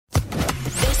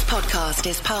podcast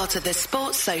is part of the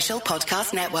Sports Social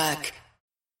Podcast Network.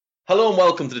 Hello and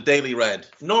welcome to the Daily Red.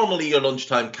 Normally your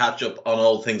lunchtime catch-up on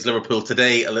all things Liverpool.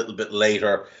 Today a little bit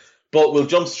later, but we'll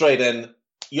jump straight in.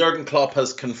 Jurgen Klopp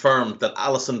has confirmed that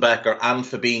Alisson Becker and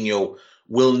Fabinho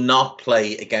will not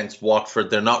play against Watford.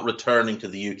 They're not returning to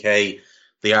the UK.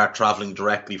 They are travelling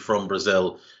directly from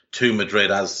Brazil to Madrid,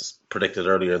 as predicted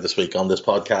earlier this week on this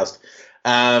podcast.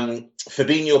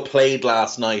 Fabinho played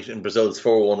last night in Brazil's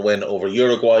 4-1 win over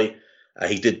Uruguay.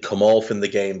 He did come off in the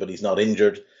game, but he's not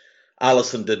injured.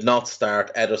 Alisson did not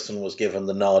start. Ederson was given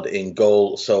the nod in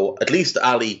goal. So at least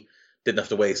Ali didn't have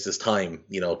to waste his time,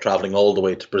 travelling all the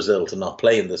way to Brazil to not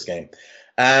play in this game.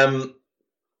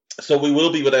 So we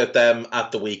will be without them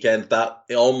at the weekend. That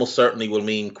almost certainly will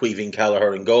mean Caoimhín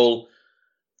Kelleher in goal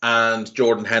and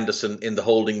Jordan Henderson in the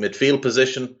holding midfield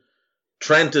position.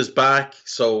 Trent is back,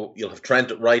 so you'll have Trent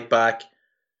at right back.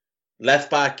 Left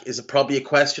back is probably a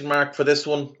question mark for this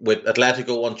one, with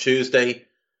Atletico on Tuesday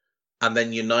and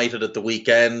then United at the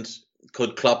weekend.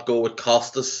 Could Klopp go with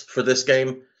Costas for this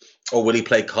game? Or will he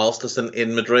play Costas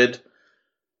in Madrid?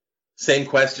 Same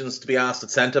questions to be asked at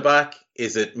centre-back.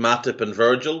 Is it Matip and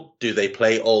Virgil? Do they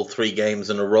play all 3 games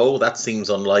in a row? That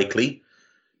seems unlikely.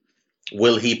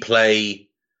 Will he play...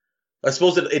 I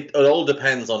suppose it all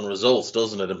depends on results,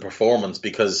 doesn't it, and performance,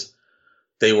 because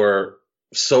they were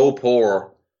so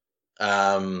poor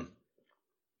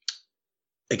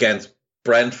against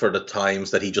Brentford at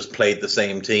times that he just played the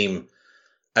same team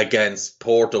against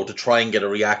Porto to try and get a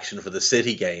reaction for the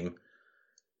City game.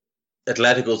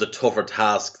 Atletico's a tougher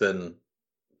task than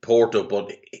Porto,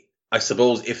 but I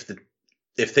suppose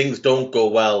if things don't go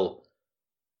well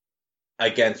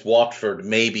against Watford,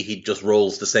 maybe he just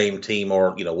rolls the same team,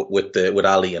 or with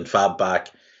Ali and Fab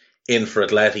back in for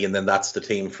Atleti, and then that's the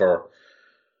team for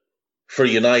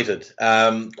United.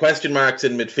 Question marks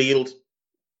in midfield.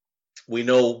 We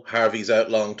know Harvey's out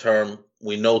long term.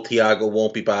 We know Thiago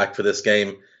won't be back for this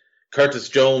game. Curtis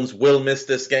Jones will miss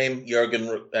this game.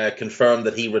 Jurgen confirmed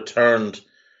that he returned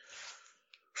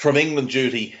from England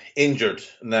duty injured.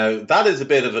 Now, that is a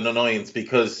bit of an annoyance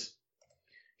because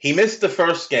he missed the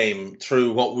first game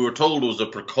through what we were told was a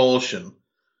precaution,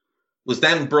 was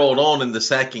then brought on in the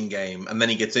second game, and then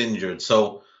he gets injured.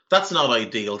 So that's not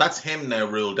ideal. That's him now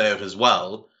ruled out as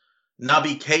well.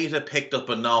 Naby Keita picked up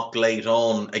a knock late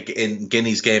on in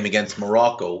Guinea's game against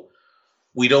Morocco.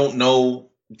 We don't know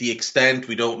the extent.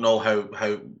 We don't know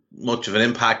how much of an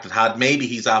impact it had. Maybe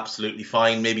he's absolutely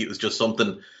fine. Maybe it was just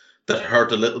something that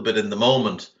hurt a little bit in the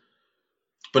moment.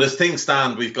 But as things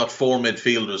stand, we've got 4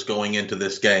 midfielders going into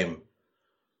this game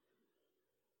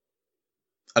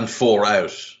and 4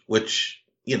 out, which,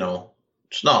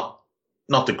 it's not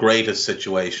the greatest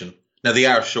situation. Now, they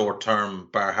are short-term,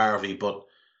 bar Harvey, but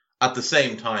at the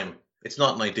same time, it's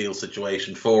not an ideal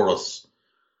situation for us.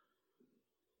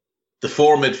 The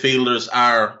 4 midfielders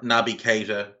are Naby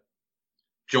Keita,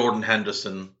 Jordan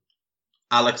Henderson,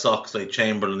 Alex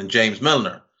Oxlade-Chamberlain and James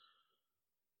Milner.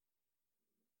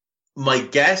 My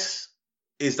guess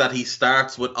is that he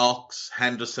starts with Ox,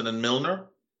 Henderson and Milner.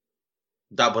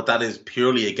 But that is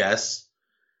purely a guess.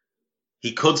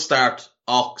 He could start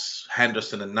Ox,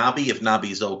 Henderson and Naby if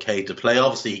Naby's okay to play.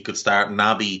 Obviously, he could start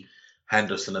Naby,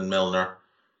 Henderson and Milner.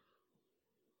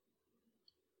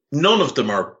 None of them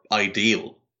are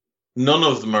ideal. None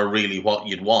of them are really what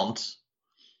you'd want.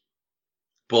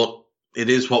 But it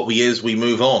is what we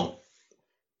move on.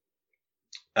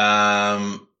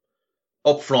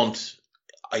 Up front,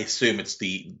 I assume it's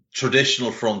the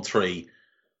traditional front 3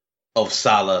 of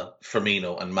Salah,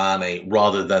 Firmino and Mane,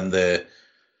 rather than the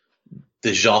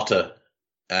Jota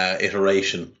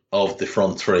iteration of the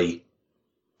front 3.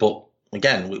 But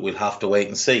again, we'll have to wait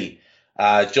and see.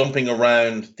 Jumping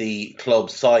around the club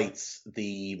sites,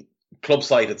 the club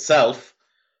site itself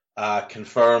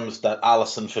confirms that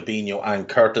Alisson, Fabinho and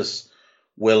Curtis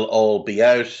will all be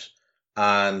out,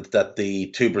 and that the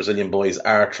 2 Brazilian boys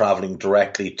are travelling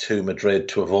directly to Madrid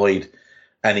to avoid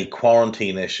any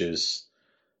quarantine issues.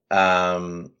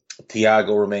 Thiago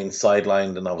remains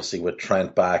sidelined, and obviously with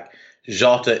Trent back.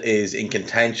 Jota is in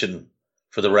contention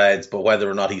for the Reds, but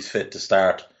whether or not he's fit to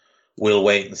start, we'll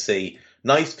wait and see.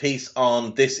 Nice piece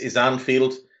on This Is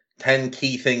Anfield. 10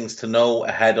 key things to know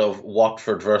ahead of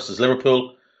Watford versus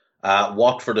Liverpool.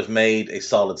 Watford have made a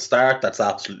solid start. That's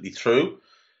absolutely true.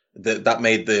 That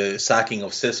made the sacking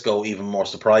of Xisco even more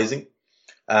surprising.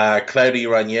 Claudio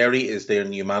Ranieri is their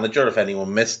new manager. If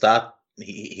anyone missed that,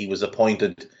 he was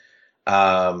appointed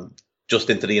just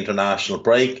into the international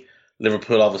break.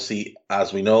 Liverpool, obviously,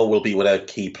 as we know, will be without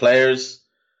key players.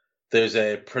 There's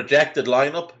a projected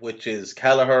lineup, which is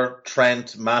Kelleher,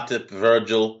 Trent, Matip,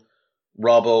 Virgil,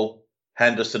 Robbo,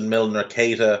 Henderson, Milner,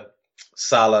 Keita,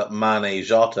 Salah, Mane,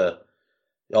 Jota.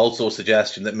 Also a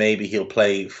suggestion that maybe he'll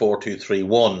play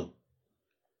 4-2-3-1.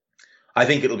 I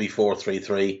think it'll be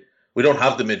 4-3-3. We don't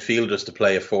have the midfielders to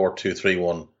play a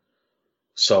 4-2-3-1.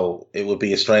 So it would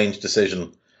be a strange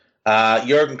decision.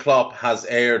 Jurgen Klopp has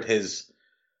aired his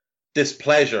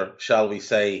displeasure, shall we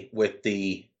say, with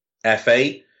the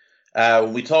FA.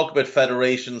 When we talk about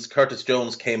federations, Curtis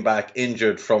Jones came back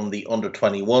injured from the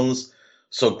under-21s.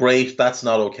 So great, that's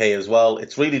not okay as well.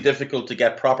 It's really difficult to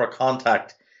get proper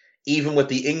contact, even with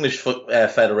the English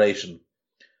Federation,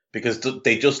 because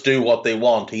they just do what they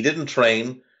want. He didn't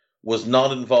train, was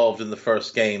not involved in the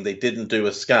first game. They didn't do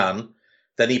a scan.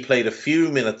 Then he played a few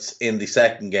minutes in the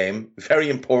second game. Very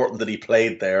important that he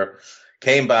played there.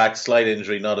 Came back, slight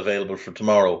injury, not available for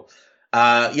tomorrow.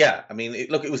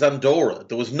 It was Andorra.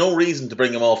 There was no reason to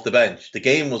bring him off the bench. The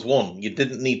game was won. You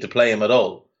didn't need to play him at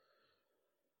all.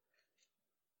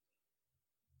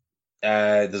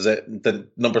 The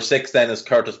number 6 then is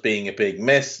Curtis being a big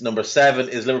miss. Number 7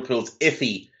 is Liverpool's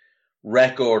iffy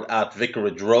record at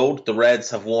Vicarage Road. The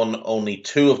Reds have won only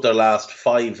 2 of their last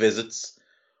 5 visits,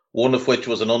 one of which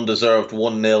was an undeserved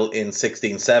 1-0 in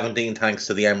 16-17 thanks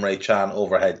to the Emre Can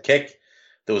overhead kick.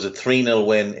 There was a 3-0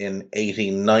 win in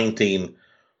 18-19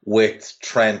 with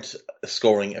Trent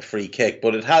scoring a free kick.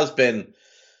 But it has been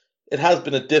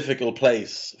a difficult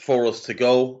place for us to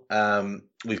go.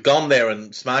 We've gone there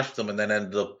and smashed them and then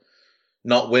ended up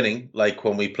not winning, like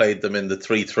when we played them in the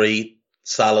 3-3,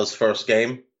 Salah's first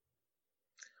game.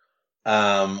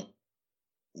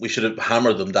 We should have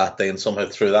hammered them that day and somehow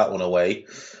threw that one away.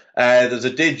 There's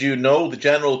a did you know? The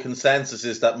general consensus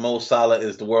is that Mo Salah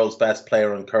is the world's best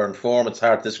player in current form. It's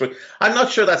hard to disagree. I'm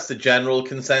not sure that's the general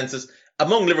consensus.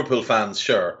 Among Liverpool fans,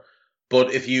 sure.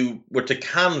 But if you were to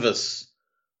canvass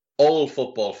all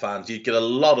football fans, you'd get a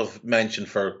lot of mention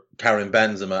for Karim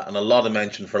Benzema and a lot of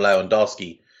mention for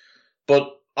Lewandowski.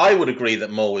 But I would agree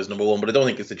that Mo is number 1, but I don't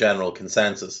think it's the general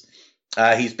consensus.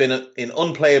 He's been in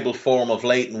unplayable form of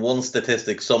late, and one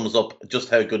statistic sums up just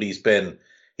how good he's been.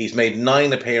 He's made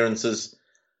 9 appearances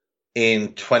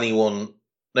in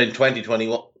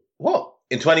 2021. What?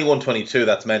 In 21-22,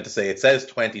 that's meant to say. It says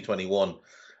 2021.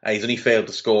 He's only failed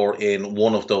to score in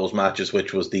one of those matches,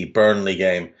 which was the Burnley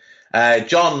game.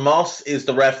 John Moss is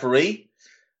the referee.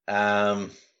 Yeah.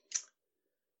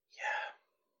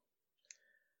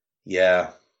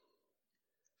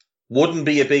 Wouldn't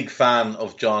be a big fan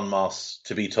of John Moss,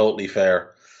 to be totally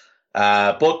fair.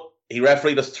 But he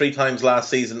refereed us 3 times last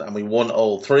season and we won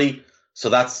all 3. So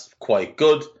that's quite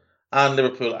good. And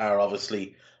Liverpool are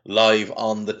obviously live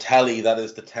on the telly. That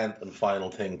is the 10th and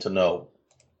final thing to know.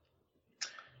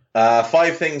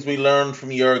 5 things we learned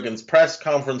from Jurgen's press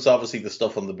conference. Obviously the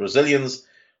stuff on the Brazilians.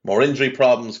 More injury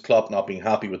problems. Klopp not being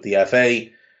happy with the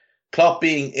FA. Klopp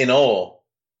being in awe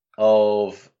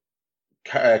of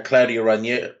Claudio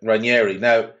Ranieri.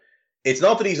 Now, it's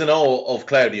not that he's in awe of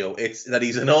Claudio, it's that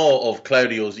he's in awe of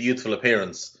Claudio's youthful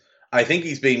appearance. I think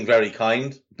he's being very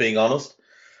kind, being honest.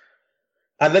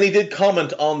 And then he did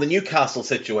comment on the Newcastle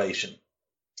situation.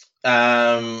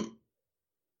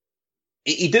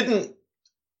 He didn't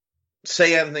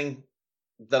say anything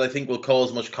that I think will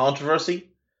cause much controversy.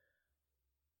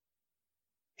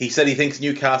 He said he thinks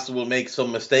Newcastle will make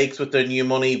some mistakes with their new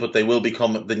money, but they will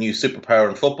become the new superpower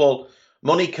in football.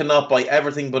 Money cannot buy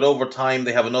everything, but over time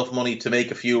they have enough money to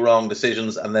make a few wrong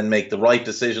decisions and then make the right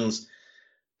decisions.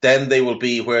 Then they will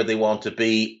be where they want to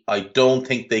be. I don't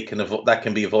think that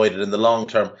can be avoided in the long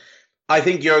term. I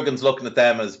think Jurgen's looking at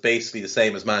them as basically the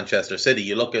same as Manchester City.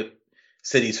 You look at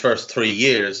City's first 3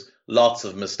 years, lots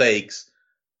of mistakes.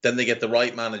 Then they get the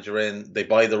right manager in, they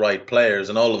buy the right players,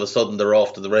 and all of a sudden they're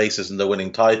off to the races and they're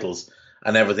winning titles,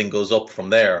 and everything goes up from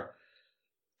there.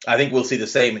 I think we'll see the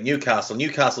same at Newcastle.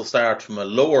 Newcastle start from a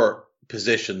lower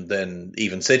position than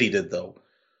even City did, though.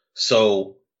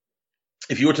 So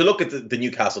if you were to look at the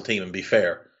Newcastle team and be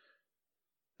fair,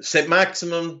 St.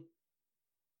 Maximin,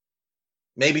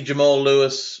 maybe Jamal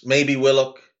Lewis, maybe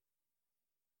Willock.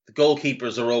 The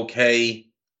goalkeepers are okay.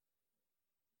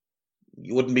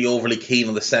 You wouldn't be overly keen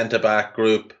on the centre-back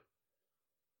group.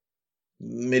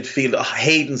 Midfield,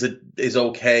 Hayden's is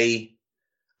okay.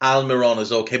 Almiron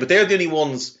is okay, but they're the only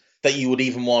ones that you would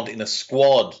even want in a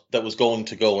squad that was going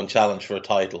to go and challenge for a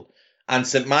title. And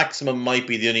St. Maximin might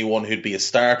be the only one who'd be a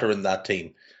starter in that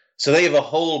team. So they have a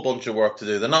whole bunch of work to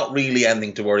do. They're not really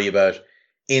anything to worry about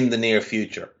in the near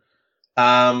future.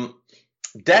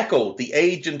 Deco, the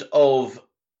agent of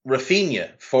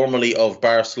Rafinha, formerly of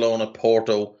Barcelona,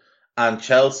 Porto, and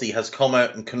Chelsea, has come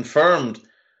out and confirmed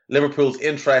Liverpool's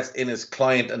interest in his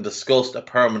client and discussed a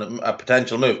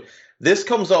potential move. This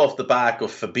comes off the back of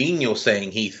Fabinho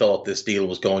saying he thought this deal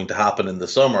was going to happen in the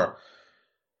summer.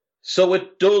 So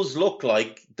it does look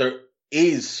like there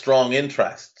is strong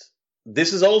interest.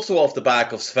 This is also off the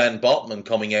back of Sven Botman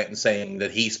coming out and saying that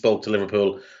he spoke to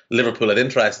Liverpool. Liverpool had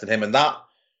interest in him, and that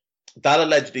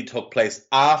allegedly took place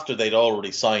after they'd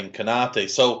already signed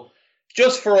Konate. So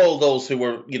just for all those who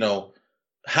were,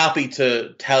 happy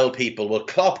to tell people, well,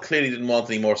 Klopp clearly didn't want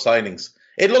any more signings.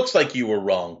 It looks like you were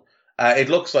wrong. It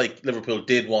looks like Liverpool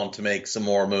did want to make some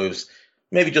more moves.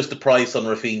 Maybe just the price on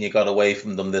Rafinha got away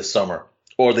from them this summer,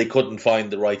 or they couldn't find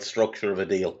the right structure of a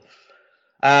deal.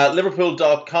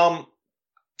 Liverpool.com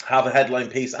have a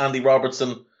headline piece. Andy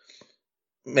Robertson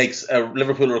makes a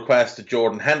Liverpool request to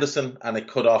Jordan Henderson, and it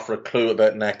could offer a clue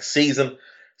about next season.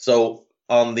 So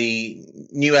on the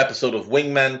new episode of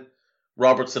Wingmen,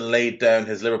 Robertson laid down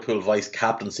his Liverpool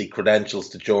vice-captaincy credentials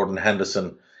to Jordan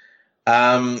Henderson.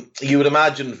 You would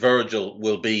imagine Virgil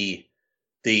will be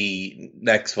the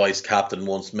next vice-captain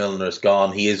once Milner's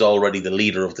gone. He is already the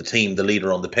leader of the team, the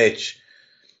leader on the pitch.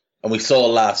 And we saw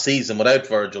last season, without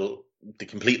Virgil, the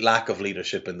complete lack of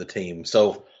leadership in the team.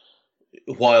 So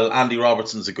while Andy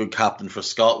Robertson's a good captain for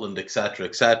Scotland,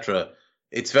 etc.,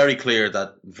 it's very clear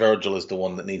that Virgil is the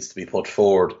one that needs to be put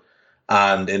forward,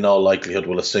 and in all likelihood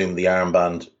will assume the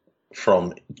armband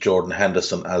from Jordan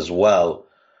Henderson as well.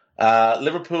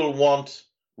 Liverpool want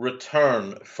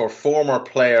return for former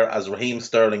player as Raheem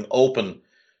Sterling open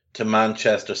to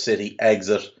Manchester City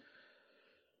exit.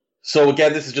 So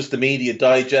again, this is just the media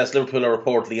digest. Liverpool are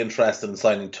reportedly interested in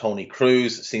signing Toni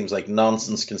Kroos. It seems like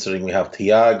nonsense considering we have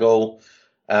Thiago.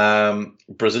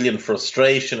 Brazilian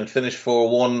frustration. It finished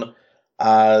 4-1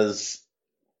 as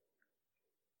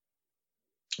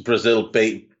Brazil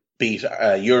beat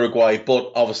Uruguay,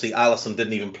 but obviously Alisson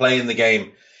didn't even play in the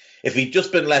game. If he'd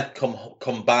just been let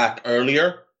come back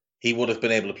earlier, he would have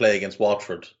been able to play against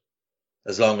Watford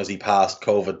as long as he passed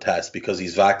COVID test because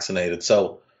he's vaccinated.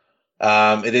 So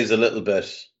it is a little bit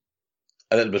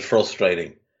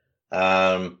frustrating.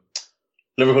 Liverpool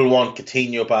want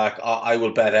Coutinho back. I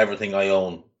will bet everything I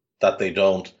own that they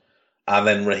don't. And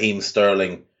then Raheem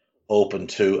Sterling open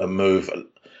to a move.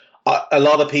 A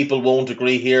lot of people won't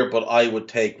agree here, but I would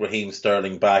take Raheem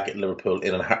Sterling back at Liverpool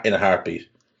in a heartbeat.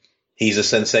 He's a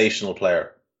sensational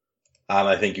player. And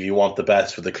I think if you want the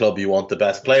best for the club, you want the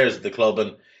best players at the club.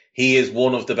 And he is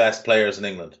one of the best players in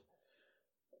England.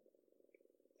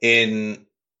 In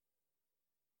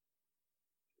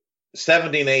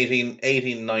 17, 18,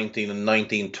 18, 19 and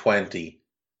 19, 20,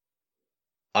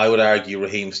 I would argue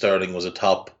Raheem Sterling was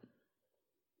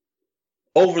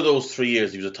over those 3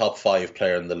 years, he was a top 5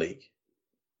 player in the league.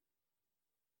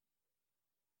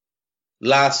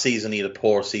 Last season, he had a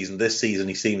poor season. This season,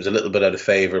 he seems a little bit out of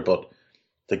favour, but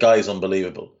the guy's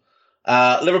unbelievable.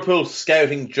 Liverpool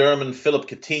scouting German Philipp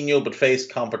Coutinho, but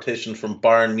faced competition from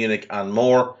Bayern Munich and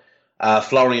more.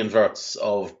 Florian Wirtz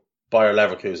of Bayer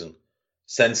Leverkusen.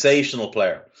 Sensational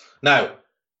player. Now,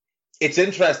 it's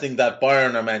interesting that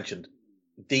Bayern are mentioned.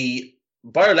 The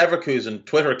Bayer Leverkusen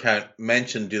Twitter account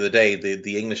mentioned the other day,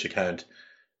 the English account,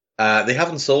 they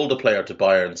haven't sold a player to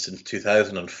Bayern since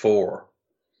 2004.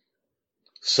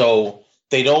 So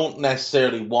they don't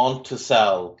necessarily want to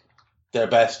sell their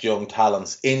best young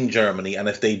talents in Germany. And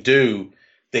if they do,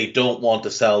 they don't want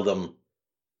to sell them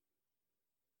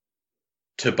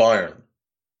to Bayern.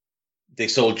 They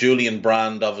sold Julian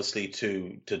Brand, obviously,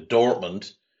 to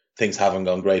Dortmund. Things haven't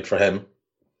gone great for him.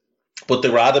 But they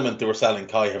were adamant they were selling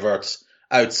Kai Havertz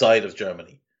outside of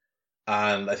Germany.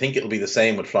 And I think it'll be the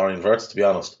same with Florian Wirtz, to be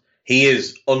honest. He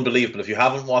is unbelievable. If you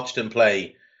haven't watched him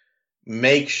play,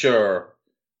 make sure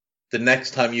the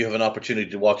next time you have an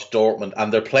opportunity to watch Dortmund,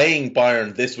 and they're playing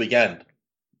Bayern this weekend.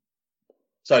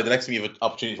 Sorry, the next time you have an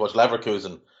opportunity to watch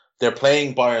Leverkusen, they're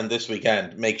playing Bayern this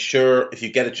weekend. Make sure, if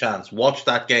you get a chance, watch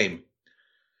that game.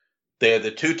 They're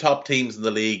the two top teams in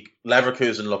the league.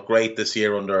 Leverkusen look great this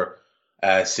year under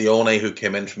Sione, who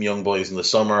came in from Young Boys in the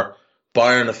summer.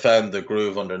 Bayern have found the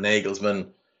groove under Nagelsmann.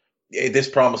 This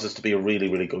promises to be a really,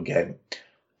 really good game.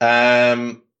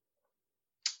 On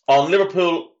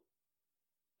Liverpool,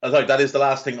 sorry, that is the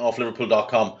last thing off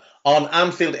Liverpool.com. On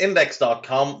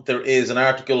AnfieldIndex.com, there is an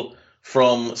article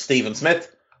from Stephen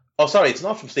Smith. Oh, sorry, it's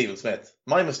not from Stephen Smith.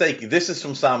 My mistake. This is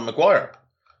from Sam Maguire.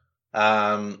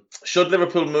 Should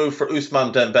Liverpool move for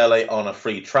Ousmane Dembele on a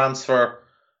free transfer?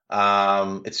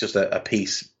 It's just a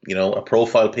piece, a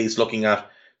profile piece looking at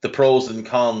the pros and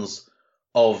cons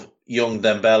of young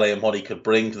Dembele and what he could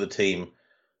bring to the team.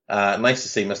 Nice to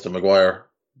see Mr. Maguire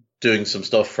doing some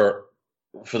stuff for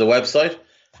the website.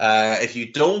 If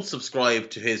you don't subscribe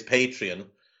to his Patreon,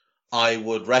 I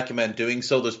would recommend doing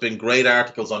so. There's been great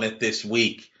articles on it this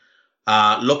week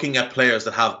looking at players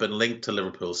that have been linked to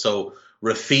Liverpool. So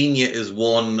Rafinha is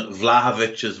one,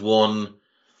 Vlahovic is one,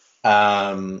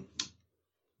 Tchouameni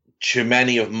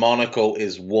of Monaco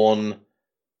is one.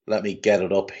 Let me get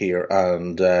it up here,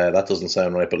 and that doesn't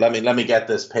sound right. But let me get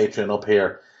this Patreon up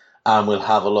here, and we'll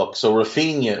have a look. So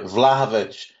Rafinha,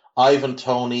 Vlahovic, Ivan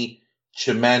Toney,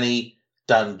 Tchouameni,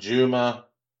 Danjuma,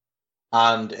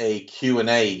 and a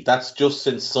Q&A. That's just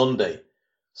since Sunday.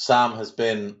 Sam has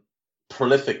been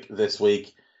prolific this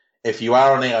week. If you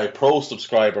are an AI Pro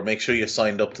subscriber, make sure you're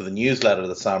signed up to the newsletter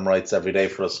that Sam writes every day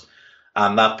for us.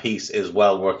 And that piece is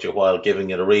well worth your while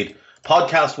giving it a read.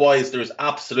 Podcast-wise, there's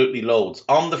absolutely loads.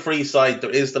 On the free side, there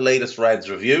is the latest Reds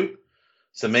review.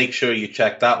 So make sure you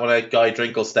check that one out. Guy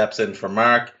Drinkle steps in for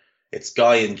Mark. It's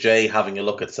Guy and Jay having a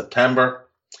look at September.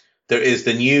 There is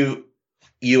the new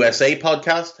USA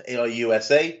podcast, AI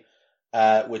USA,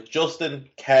 with Justin,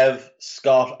 Kev,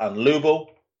 Scott, and Lubo,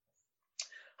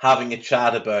 having a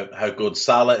chat about how good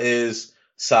Salah is,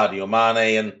 Sadio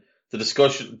Mane, and the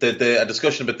discussion, a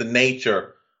discussion about the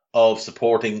nature of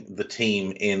supporting the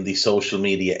team in the social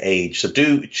media age. So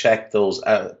do check those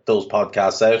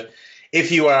podcasts out.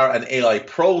 If you are an AI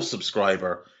Pro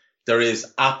subscriber, there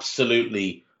is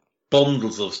absolutely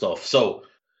bundles of stuff. So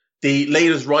the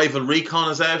latest Rival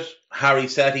Recon is out. Harry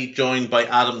Setti joined by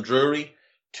Adam Drury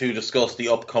to discuss the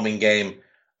upcoming game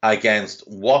against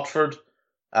Watford.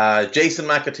 Jason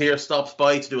McAteer stops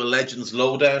by to do a Legends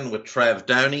Lowdown with Trev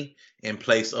Downey in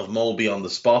place of Moby on the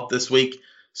spot this week.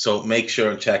 So make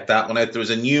sure and check that one out. There's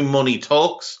a new Money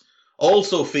Talks,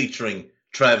 also featuring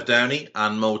Trev Downey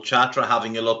and Mo Chatra,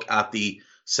 having a look at the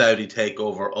Saudi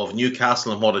takeover of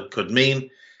Newcastle and what it could mean.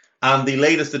 And the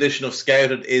latest edition of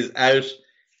Scouted is out.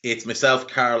 It's myself,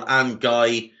 Carl, and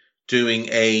Guy doing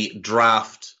a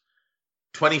draft.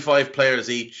 25 players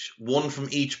each, one from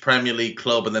each Premier League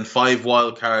club, and then 5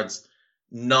 wild cards,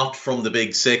 not from the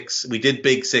Big Six. We did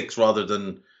Big Six rather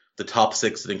than the top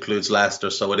 6 that includes Leicester.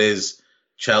 So it is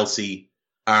Chelsea,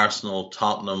 Arsenal,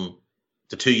 Tottenham,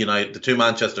 the two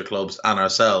Manchester clubs, and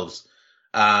ourselves.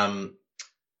 I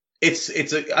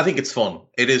think it's fun.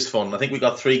 It is fun. I think we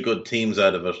got 3 good teams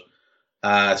out of it.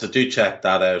 So do check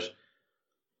that out.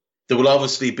 There will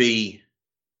obviously be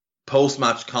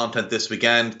post-match content this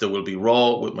weekend. There will be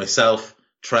Raw with myself,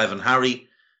 Trev, and Harry.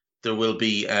 There will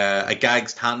be a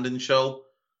Gags Tandon show,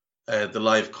 the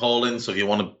live call-in. So if you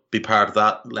want to be part of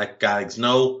that, let Gags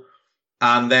know.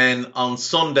 And then on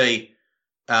Sunday,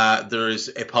 there is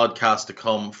a podcast to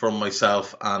come from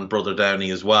myself and Brother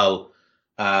Downey as well.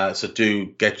 So do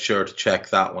get sure to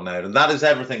check that one out. And that is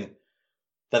everything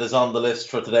that is on the list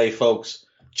for today, folks.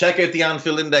 Check out the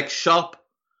Anfield Index shop.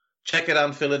 Check out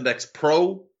Anfield Index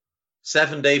Pro.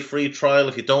 7-day free trial.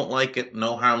 If you don't like it,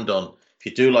 no harm done. If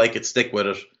you do like it, stick with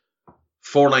it.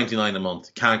 $4.99 a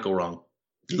month. Can't go wrong.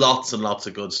 Lots and lots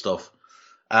of good stuff.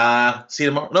 See you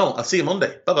tomorrow. No, I'll see you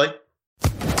Monday. Bye-bye.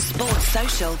 Sports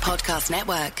Social Podcast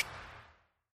Network.